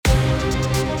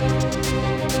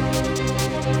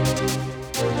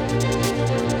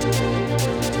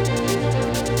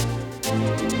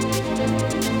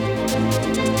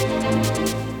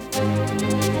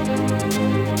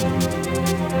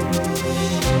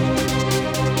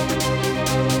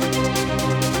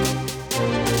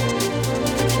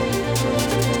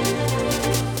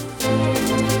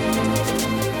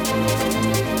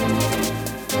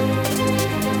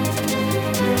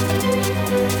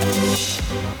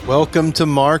Welcome to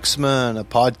Marksman, a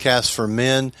podcast for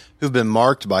men who've been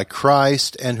marked by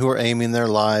Christ and who are aiming their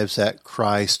lives at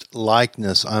Christ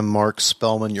likeness. I'm Mark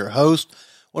Spellman, your host. I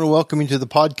want to welcome you to the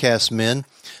podcast, men.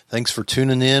 Thanks for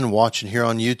tuning in, watching here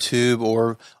on YouTube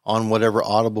or on whatever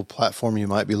audible platform you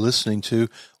might be listening to.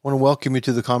 I want to welcome you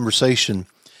to the conversation.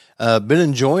 Been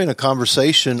enjoying a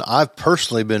conversation. I've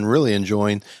personally been really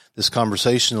enjoying this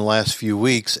conversation the last few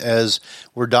weeks as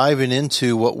we're diving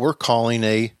into what we're calling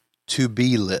a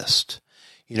to-be list.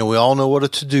 You know, we all know what a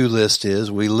to-do list is.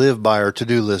 We live by our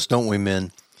to-do list, don't we,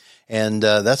 men? And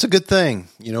that's a good thing,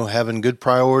 you know, having good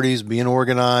priorities, being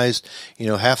organized. You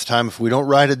know, half the time, if we don't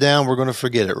write it down, we're going to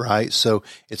forget it, right? So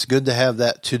it's good to have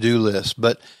that to-do list.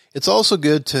 But it's also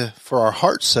good to, for our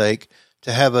heart's sake,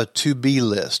 to have a to-be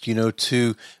list, you know,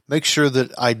 to make sure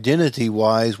that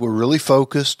identity-wise, we're really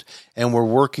focused and we're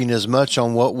working as much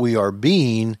on what we are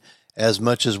being as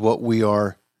much as what we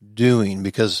are doing.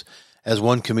 Because as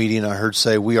one comedian I heard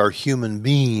say, we are human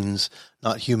beings,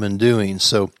 not human doings.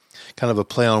 So kind of a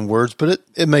play on words, but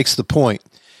it makes the point.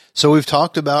 So we've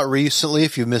talked about recently,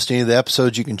 if you've missed any of the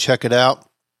episodes, you can check it out.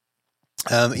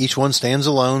 Each one stands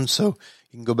alone, so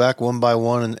you can go back one by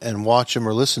one and watch them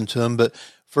or listen to them. But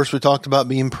first we talked about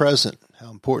being present, how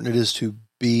important it is to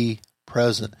be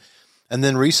present. And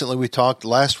then recently we talked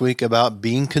last week about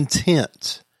being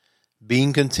content,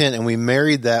 and we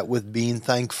married that with being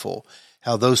thankful,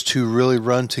 how those two really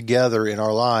run together in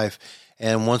our life.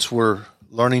 And once we're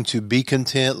learning to be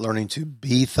content, learning to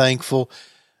be thankful,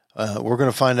 we're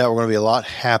going to find out we're going to be a lot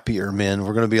happier men.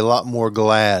 We're going to be a lot more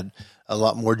glad, a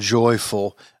lot more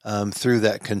joyful through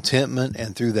that contentment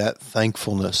and through that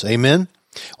thankfulness. Amen?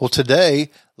 Well, today,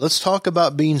 let's talk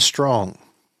about being strong.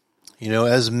 You know,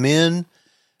 as men,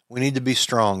 we need to be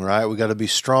strong, right? We got to be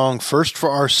strong first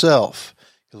for ourselves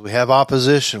because we have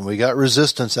opposition. We got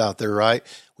resistance out there, right?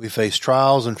 We face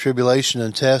trials and tribulation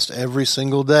and tests every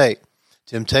single day.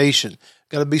 Temptation.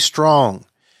 Got to be strong.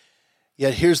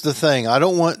 Yet here's the thing. I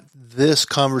don't want this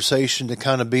conversation to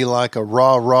kind of be like a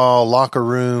rah-rah locker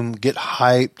room, get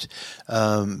hyped,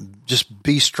 just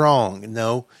be strong.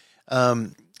 No.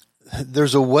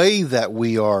 There's a way that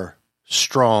we are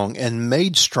strong and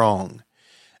made strong.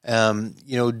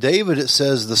 You know, David, it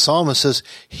says, the psalmist says,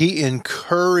 he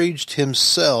encouraged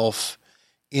himself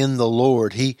in the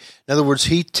Lord. In other words,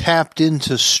 he tapped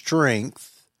into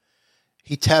strength.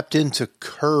 He tapped into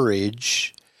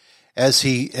courage as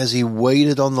he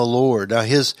waited on the Lord. Now,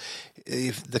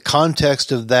 the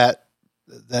context of that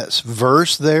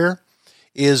verse there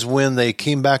is when they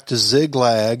came back to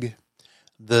Ziklag,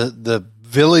 the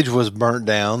village was burnt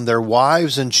down, their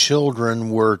wives and children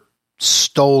were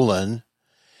stolen,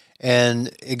 and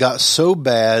it got so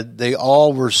bad, they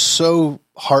all were so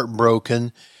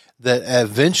heartbroken that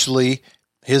eventually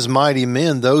his mighty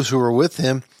men, those who were with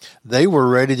him, they were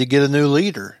ready to get a new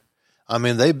leader. I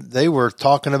mean, they were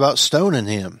talking about stoning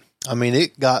him. I mean,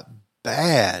 it got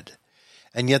bad.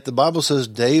 And yet the Bible says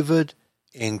David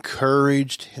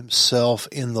encouraged himself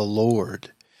in the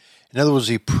Lord. In other words,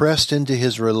 he pressed into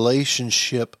his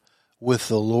relationship with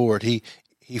the Lord. He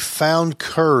found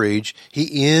courage.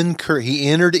 He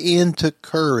entered into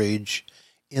courage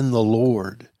in the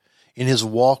Lord, in his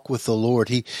walk with the Lord.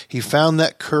 He found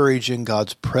that courage in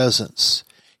God's presence.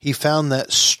 He found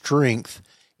that strength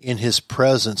in his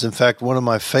presence. In fact, one of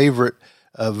my favorite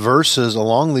verses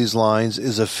along these lines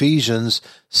is Ephesians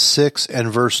 6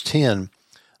 and verse 10.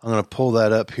 I'm going to pull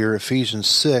that up here, Ephesians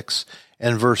 6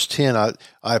 and verse 10.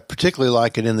 I particularly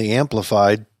like it in the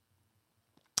Amplified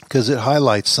because it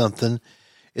highlights something.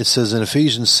 It says in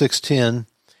Ephesians 6:10,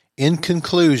 in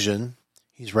conclusion,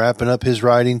 he's wrapping up his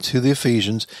writing to the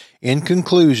Ephesians, in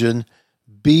conclusion,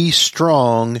 be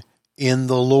strong in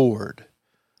the Lord.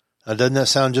 Now, doesn't that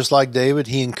sound just like David?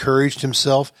 He encouraged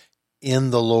himself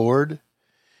in the Lord.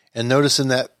 And notice in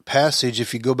that passage,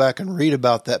 if you go back and read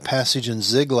about that passage in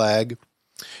Ziklag,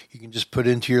 you can just put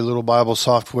into your little Bible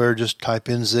software, just type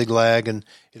in Ziklag, and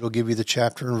it'll give you the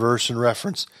chapter and verse and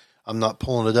reference. I'm not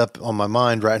pulling it up on my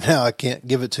mind right now. I can't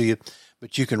give it to you,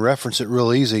 but you can reference it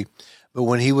real easy. But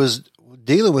when he was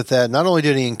dealing with that, not only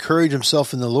did he encourage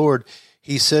himself in the Lord,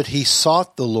 he said he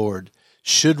sought the Lord.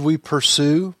 Should we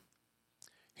pursue?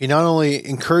 He not only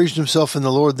encouraged himself in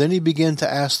the Lord, then he began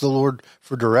to ask the Lord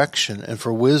for direction and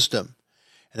for wisdom.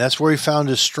 And that's where he found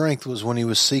his strength, was when he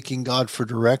was seeking God for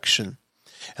direction.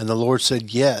 And the Lord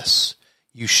said, yes,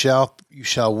 you shall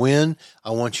win.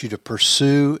 I want you to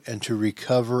pursue and to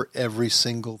recover every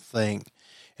single thing.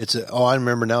 I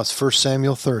remember now, it's 1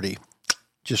 Samuel 30.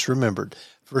 Just remembered.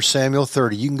 1 Samuel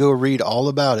 30. You can go read all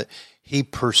about it. He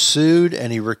pursued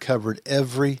and he recovered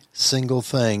every single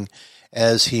thing.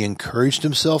 as he encouraged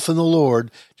himself in the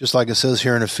Lord, just like it says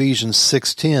here in Ephesians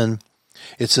 6:10,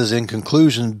 it says, in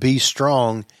conclusion, be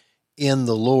strong in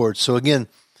the Lord. So again,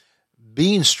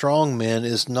 being strong men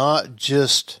is not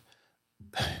just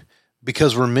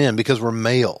because we're men, because we're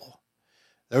male.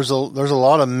 There's a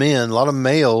lot of men, a lot of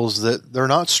males that they're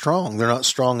not strong. They're not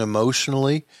strong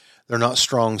emotionally. They're not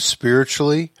strong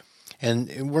spiritually.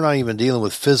 And we're not even dealing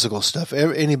with physical stuff.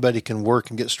 Anybody can work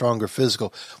and get stronger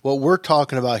physical. What we're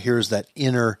talking about here is that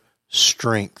inner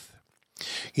strength.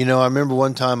 You know, I remember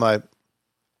one time I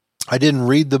didn't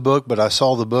read the book, but I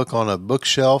saw the book on a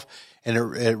bookshelf,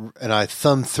 and I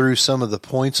thumbed through some of the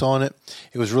points on it.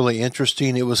 It was really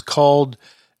interesting. It was called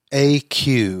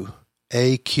AQ.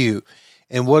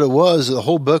 And what it was, the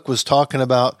whole book was talking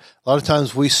about, a lot of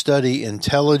times we study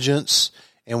intelligence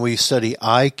and we study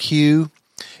IQ,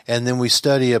 and then we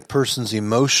study a person's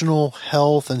emotional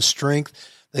health and strength.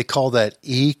 They call that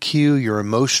EQ, your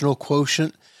emotional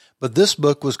quotient. But this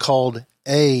book was called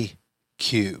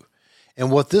AQ.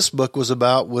 And what this book was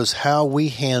about was how we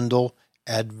handle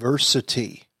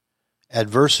adversity.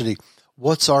 Adversity.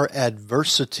 What's our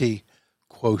adversity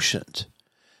quotient?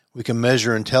 We can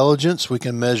measure intelligence, we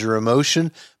can measure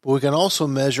emotion, but we can also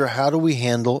measure how do we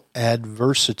handle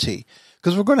adversity.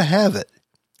 Because we're going to have it.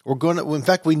 In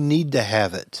fact, we need to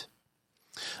have it.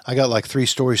 I got like 3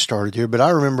 stories started here, but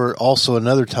I remember also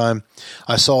another time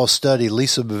I saw a study.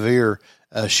 Lisa Bevere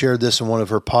shared this in one of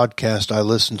her podcasts I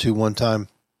listened to one time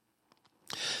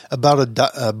about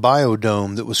a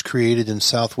biodome that was created in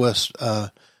southwest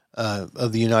of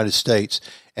the United States.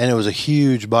 And it was a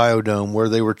huge biodome where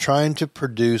they were trying to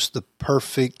produce the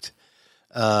perfect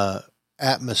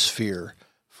atmosphere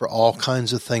for all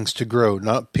kinds of things to grow,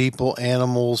 not people,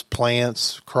 animals,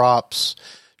 plants, crops,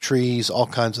 trees, all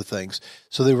kinds of things.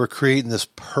 So they were creating this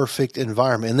perfect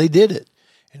environment, and they did it.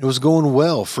 And it was going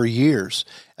well for years.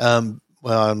 Well,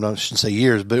 I shouldn't say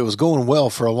years, but it was going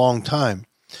well for a long time.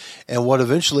 And what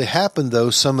eventually happened, though,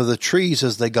 some of the trees,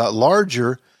 as they got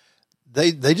larger,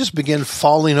 they just began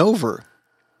falling over.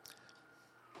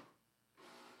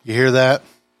 You hear that?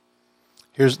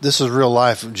 This is real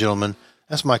life, gentlemen.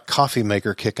 That's my coffee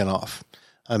maker kicking off.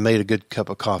 I made a good cup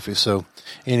of coffee. So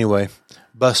anyway,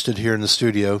 busted here in the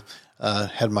studio.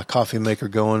 Had my coffee maker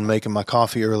going, making my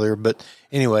coffee earlier. But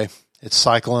anyway, it's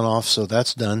cycling off, so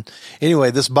that's done.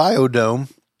 Anyway, this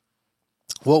biodome,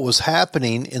 what was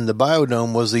happening in the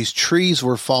biodome was these trees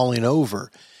were falling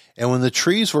over. And when the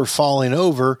trees were falling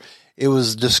over, it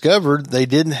was discovered they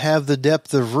didn't have the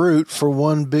depth of root for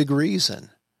one big reason.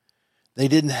 They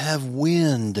didn't have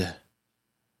wind.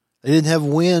 They didn't have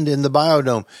wind in the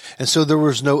biodome. And so there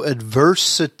was no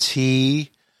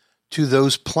adversity to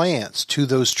those plants, to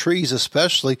those trees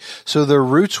especially. So their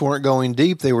roots weren't going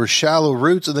deep. They were shallow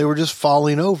roots and they were just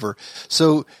falling over.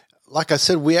 So like I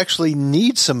said, we actually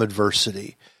need some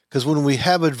adversity, because when we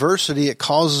have adversity, it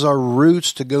causes our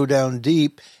roots to go down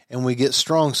deep and we get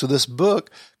strong. So this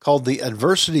book called The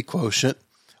Adversity Quotient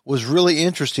was really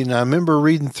interesting. And I remember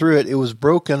reading through it. It was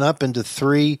broken up into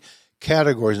 3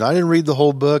 categories. And I didn't read the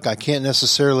whole book. I can't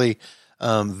necessarily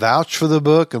vouch for the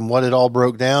book and what it all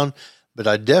broke down, but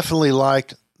I definitely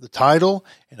liked the title,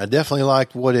 and I definitely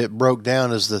liked what it broke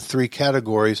down as the 3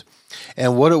 categories.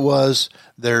 And what it was,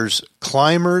 there's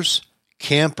climbers,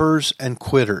 campers, and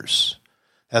quitters.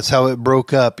 That's how it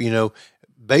broke up,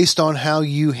 based on how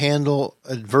you handle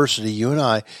adversity. You and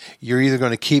I, you're either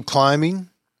going to keep climbing,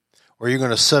 or you're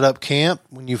going to set up camp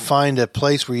when you find a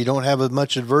place where you don't have as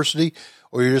much adversity,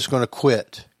 or you're just going to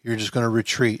quit. You're just going to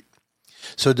retreat.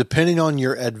 So depending on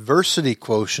your adversity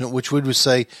quotient, which we would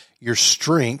say your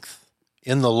strength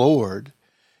in the Lord,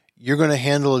 you're going to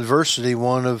handle adversity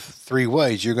one of 3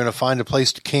 ways. You're going to find a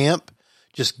place to camp,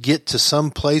 just get to some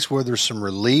place where there's some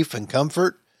relief and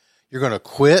comfort. You're going to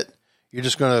quit. You're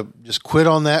just going to quit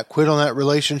on that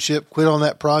relationship, quit on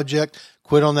that project,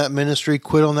 quit on that ministry,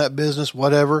 quit on that business,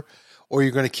 whatever. Or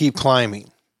you're going to keep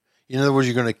climbing. In other words,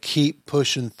 you're going to keep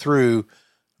pushing through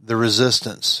the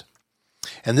resistance.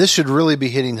 And this should really be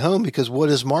hitting home, because what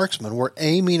is Marksman? We're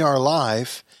aiming our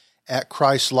life at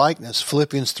Christ's likeness.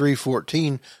 Philippians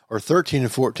 3:14 or 13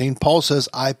 and 14, Paul says,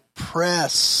 I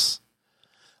press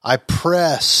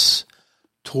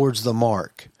towards the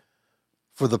mark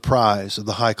for the prize of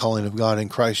the high calling of God in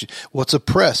Christ. What's a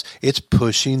press? It's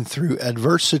pushing through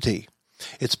adversity.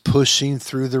 It's pushing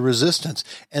through the resistance.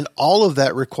 And all of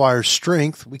that requires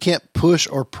strength. We can't push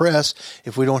or press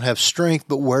if we don't have strength,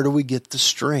 but where do we get the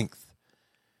strength?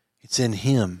 It's in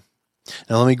Him.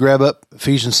 Now let me grab up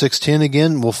Ephesians 6:10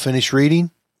 again. We'll finish reading.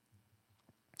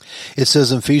 It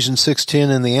says in Ephesians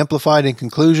 6:10 in the Amplified, in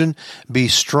conclusion, be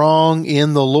strong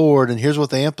in the Lord. And here's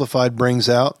what the Amplified brings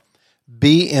out.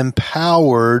 Be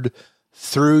empowered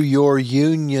through your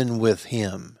union with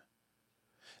Him.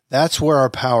 That's where our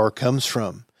power comes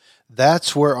from.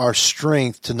 That's where our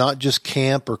strength to not just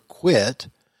camp or quit,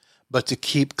 but to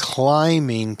keep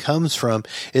climbing comes from.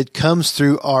 It comes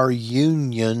through our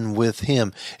union with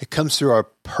Him. It comes through our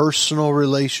personal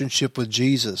relationship with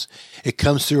Jesus. It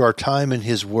comes through our time in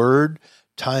His Word,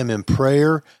 time in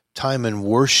prayer, time in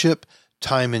worship,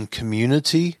 time in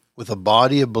community with a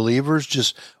body of believers,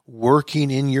 just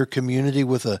working in your community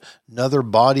with another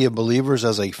body of believers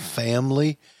as a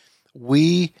family.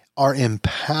 We are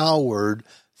empowered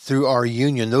through our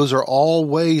union. Those are all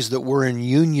ways that we're in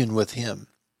union with Him.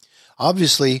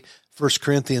 Obviously, 1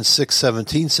 Corinthians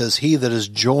 6:17 says, he that is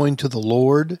joined to the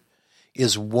Lord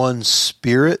is one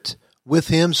spirit with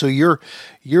Him. So you're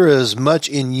as much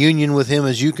in union with Him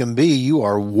as you can be. You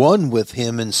are one with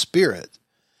Him in spirit.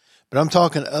 But I'm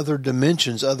talking other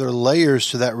dimensions, other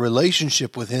layers to that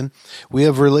relationship with Him. We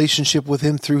have relationship with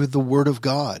Him through the Word of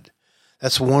God.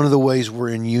 That's one of the ways we're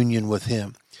in union with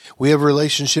Him. We have a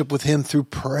relationship with Him through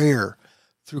prayer,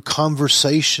 through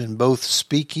conversation, both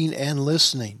speaking and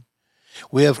listening.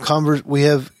 We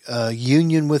have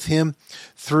union with Him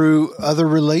through other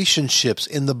relationships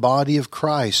in the body of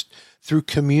Christ, through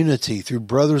community, through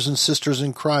brothers and sisters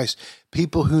in Christ,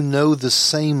 people who know the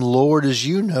same Lord as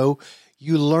you know.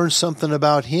 You learn something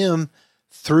about Him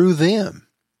through them.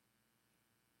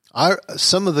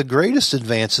 Some of the greatest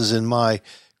advances in my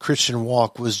Christian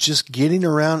walk was just getting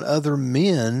around other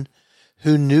men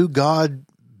who knew God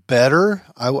better.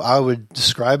 I would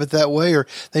describe it that way, or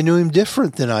they knew Him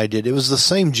different than I did. It was the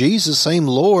same Jesus, same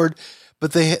Lord,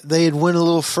 but they had went a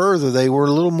little further. They were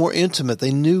a little more intimate.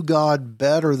 They knew God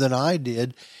better than I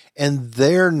did. And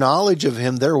their knowledge of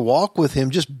Him, their walk with Him,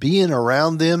 just being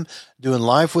around them, doing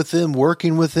life with them,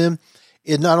 working with them,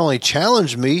 it not only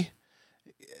challenged me,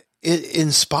 it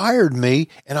inspired me,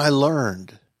 and I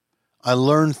learned. I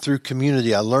learned through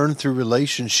community. I learned through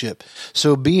relationship.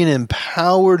 So being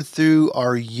empowered through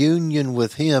our union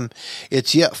with Him,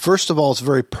 first of all, it's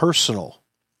very personal,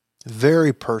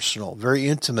 very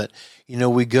intimate. You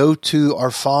know, we go to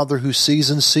our Father who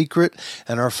sees in secret,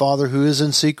 and our Father who is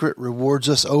in secret rewards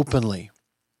us openly.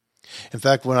 In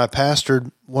fact, when I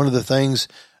pastored, one of the things,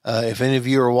 if any of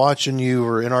you are watching, you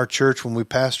were in our church when we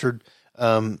pastored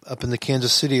up in the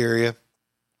Kansas City area,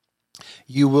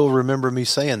 you will remember me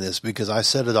saying this because I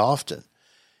said it often,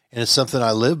 and it's something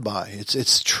I live by.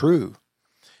 It's true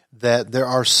that there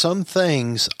are some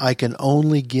things I can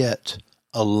only get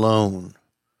alone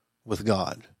with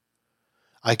God.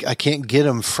 I can't get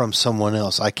them from someone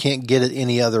else. I can't get it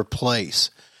any other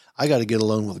place. I got to get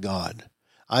alone with God.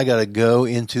 I got to go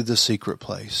into the secret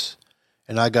place,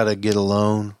 and I got to get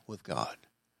alone with God.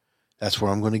 That's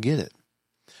where I'm going to get it.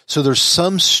 So there's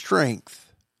some strength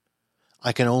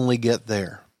I can only get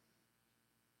there.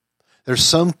 There's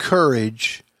some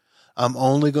courage I'm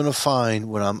only going to find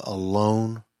when I'm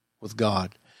alone with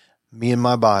God. Me and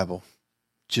my Bible.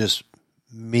 Just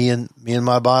me and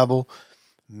my Bible,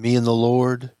 me and the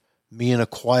Lord, me in a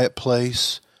quiet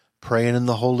place, praying in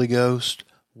the Holy Ghost,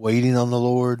 waiting on the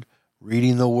Lord,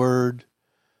 reading the Word,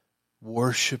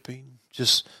 worshiping,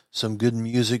 just some good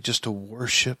music just to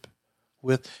worship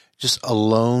with. Just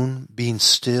alone, being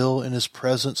still in His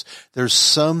presence. There's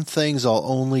some things I'll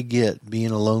only get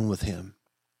being alone with Him.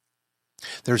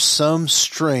 There's some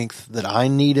strength that I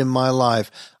need in my life.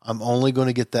 I'm only going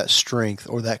to get that strength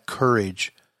or that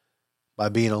courage by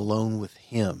being alone with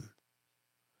Him.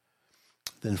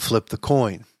 Then flip the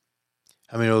coin.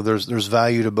 I mean, there's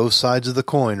value to both sides of the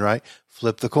coin, right?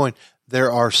 Flip the coin.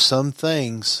 There are some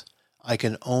things I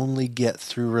can only get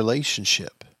through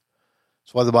relationship.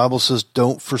 That's why the Bible says,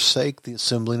 don't forsake the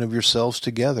assembling of yourselves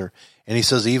together. And He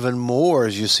says even more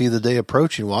as you see the day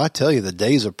approaching. Well, I tell you, the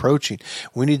day's approaching.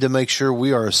 We need to make sure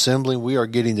we are assembling, we are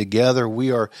getting together,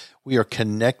 we are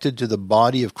connected to the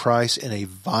body of Christ in a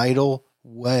vital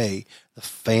way, the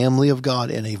family of God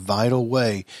in a vital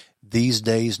way these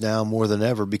days now more than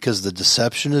ever, because the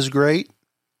deception is great,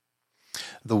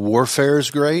 the warfare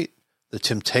is great, the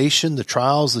temptation, the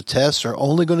trials, the tests are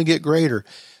only going to get greater.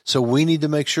 So we need to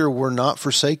make sure we're not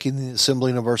forsaking the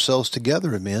assembling of ourselves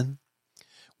together, amen.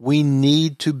 We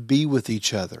need to be with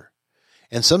each other.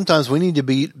 And sometimes we need to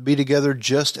be together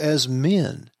just as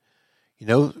men. You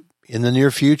know, in the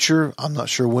near future, I'm not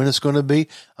sure when it's going to be.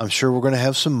 I'm sure we're going to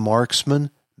have some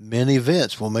Marksman men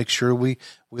events. We'll make sure we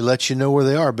let you know where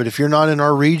they are. But if you're not in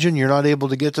our region, you're not able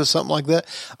to get to something like that,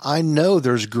 I know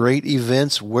there's great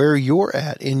events where you're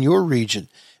at in your region.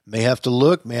 May have to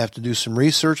look, may have to do some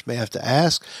research, may have to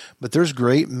ask, but there's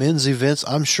great men's events,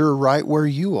 I'm sure, right where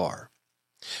you are.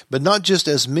 But not just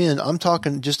as men, I'm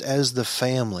talking just as the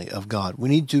family of God. We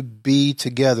need to be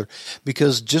together,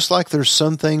 because just like there's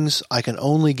some things I can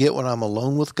only get when I'm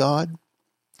alone with God,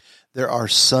 there are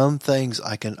some things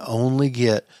I can only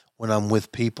get when I'm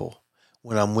with people,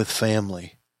 when I'm with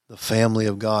family, the family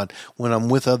of God, when I'm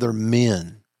with other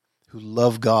men who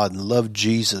love God and love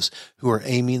Jesus, who are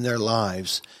aiming their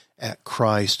lives at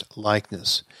Christ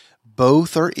likeness.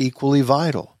 Both are equally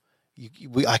vital.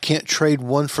 I can't trade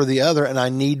one for the other, and I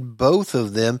need both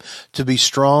of them to be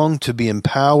strong, to be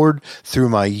empowered through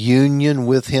my union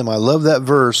with Him. I love that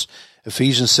verse,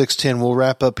 Ephesians 6:10. We'll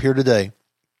wrap up here today.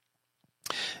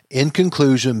 In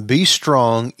conclusion, be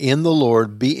strong in the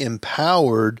Lord, be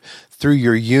empowered through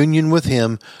your union with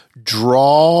Him.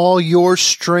 Draw your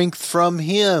strength from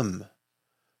Him,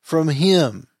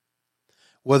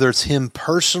 whether it's Him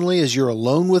personally as you're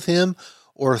alone with Him,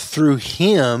 or through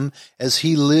Him as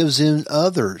He lives in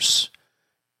others,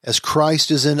 as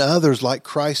Christ is in others, like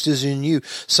Christ is in you.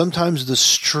 Sometimes the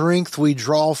strength we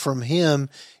draw from Him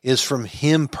is from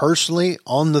Him personally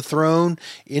on the throne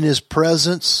in His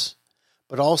presence,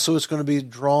 but also it's going to be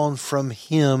drawn from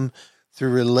Him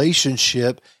through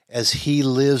relationship as He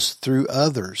lives through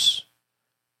others.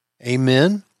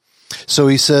 Amen? So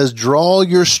he says, draw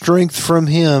your strength from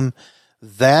Him,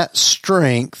 that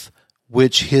strength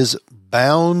which His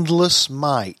boundless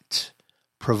might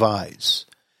provides.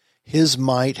 His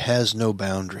might has no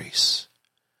boundaries.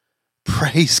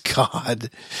 Praise God.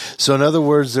 So in other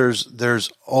words, there's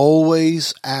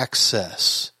always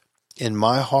access in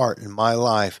my heart, in my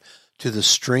life, to the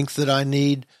strength that I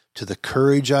need, to the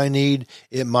courage I need.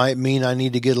 It might mean I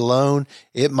need to get alone.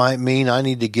 It might mean I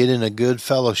need to get in a good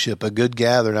fellowship, a good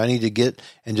gathering. I need to get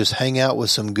and just hang out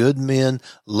with some good men,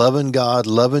 loving God,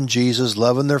 loving Jesus,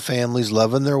 loving their families,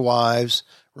 loving their wives,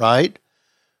 right?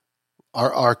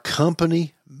 Our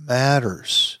company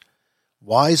matters.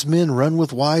 Wise men run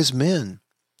with wise men.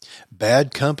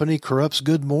 Bad company corrupts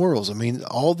good morals. I mean,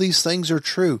 all these things are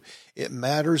true. It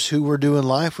matters who we're doing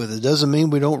life with. It doesn't mean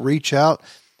we don't reach out,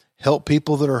 help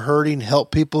people that are hurting,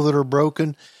 help people that are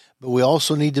broken, but we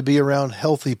also need to be around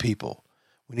healthy people.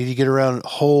 We need to get around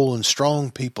whole and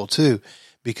strong people too,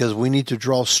 because we need to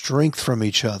draw strength from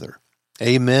each other.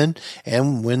 Amen.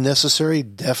 And when necessary,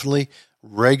 definitely,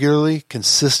 regularly,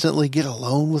 consistently get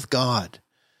alone with God.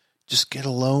 Just get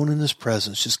alone in His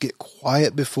presence. Just get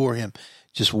quiet before Him.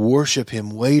 Just worship Him,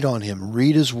 wait on Him,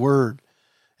 read His Word.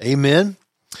 Amen.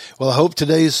 Well, I hope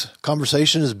today's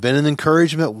conversation has been an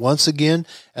encouragement once again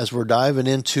as we're diving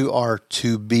into our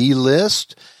to-be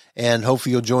list. And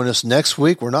hopefully you'll join us next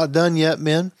week. We're not done yet,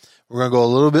 men. We're going to go a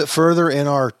little bit further in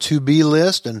our to-be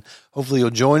list, and hopefully you'll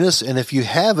join us. And if you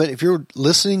haven't, if you're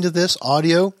listening to this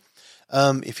audio,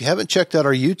 if you haven't checked out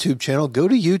our YouTube channel, go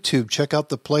to YouTube, check out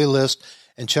the playlist,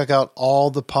 and check out all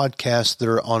the podcasts that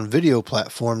are on video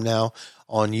platform now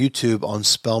on YouTube on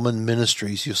Spellman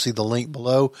Ministries. You'll see the link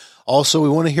below. Also, we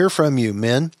want to hear from you,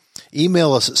 men.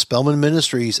 Email us at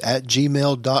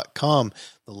spellmanministries@gmail.com.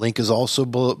 The link is also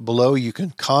below. You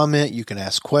can comment. You can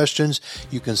ask questions.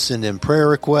 You can send in prayer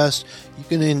requests. You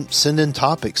can send in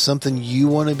topics, something you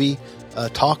want to be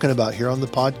talking about here on the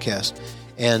podcast.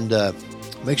 And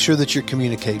make sure that you're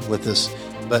communicating with us.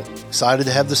 But excited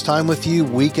to have this time with you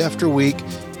week after week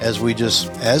as we just,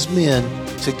 as men,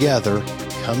 together,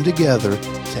 come together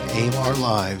to aim our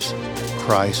lives at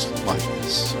Christ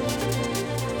likeness.